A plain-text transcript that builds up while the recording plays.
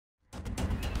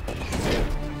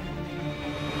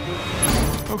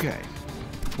Okay,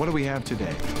 what do we have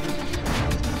today?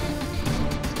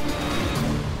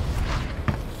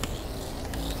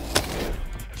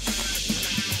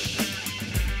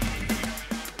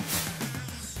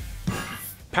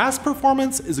 Past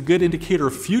performance is a good indicator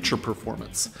of future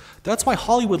performance. That's why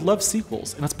Hollywood loves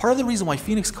sequels, and it's part of the reason why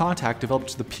Phoenix Contact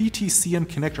developed the PTCM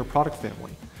connector product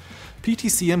family.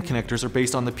 PTCM connectors are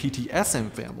based on the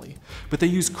PTSM family, but they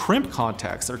use crimp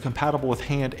contacts that are compatible with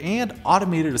hand and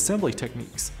automated assembly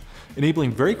techniques,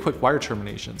 enabling very quick wire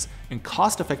terminations and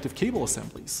cost-effective cable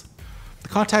assemblies. The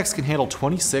contacts can handle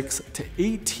 26 to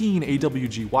 18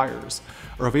 AWG wires,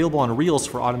 are available on reels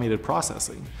for automated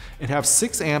processing, and have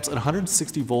 6 amps and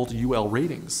 160 volt UL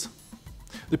ratings.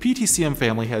 The PTCM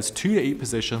family has 2 to 8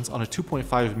 positions on a 2.5mm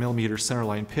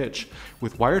centerline pitch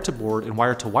with wire-to-board and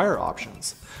wire-to-wire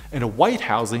options, and a white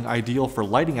housing ideal for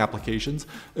lighting applications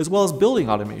as well as building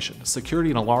automation, security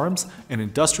and alarms, and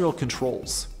industrial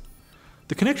controls.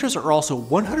 The connectors are also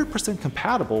 100%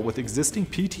 compatible with existing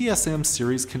PTSM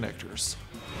series connectors.